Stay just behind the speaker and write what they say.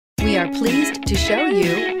are pleased to show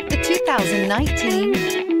you the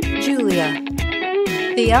 2019 Giulia.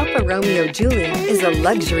 The Alfa Romeo Giulia is a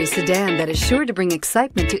luxury sedan that is sure to bring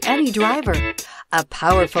excitement to any driver. A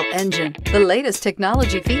powerful engine, the latest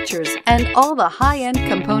technology features, and all the high-end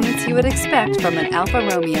components you would expect from an Alfa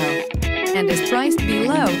Romeo, and is priced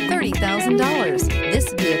below $30,000.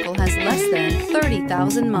 This vehicle has less than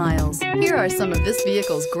 30,000 miles. Here are some of this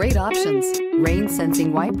vehicle's great options: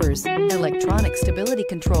 rain-sensing wipers, electronic stability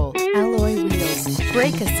control, alloy wheels,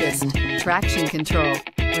 brake assist, traction control,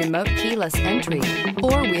 remote keyless entry,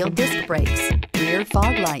 four-wheel disc brakes, rear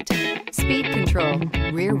fog light, speed control,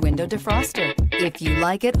 rear window defroster. If you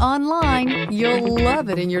like it online, you'll love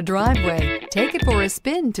it in your driveway. Take it for a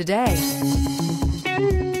spin today.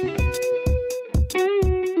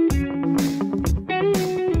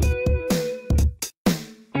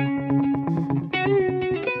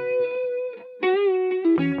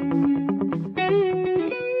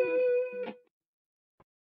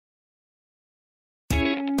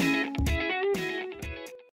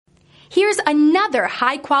 Here's another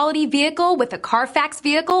high-quality vehicle with a Carfax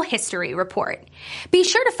Vehicle History Report. Be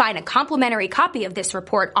sure to find a complimentary copy of this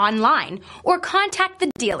report online or contact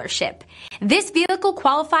the dealership. This vehicle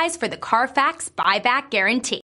qualifies for the Carfax Buyback Guarantee.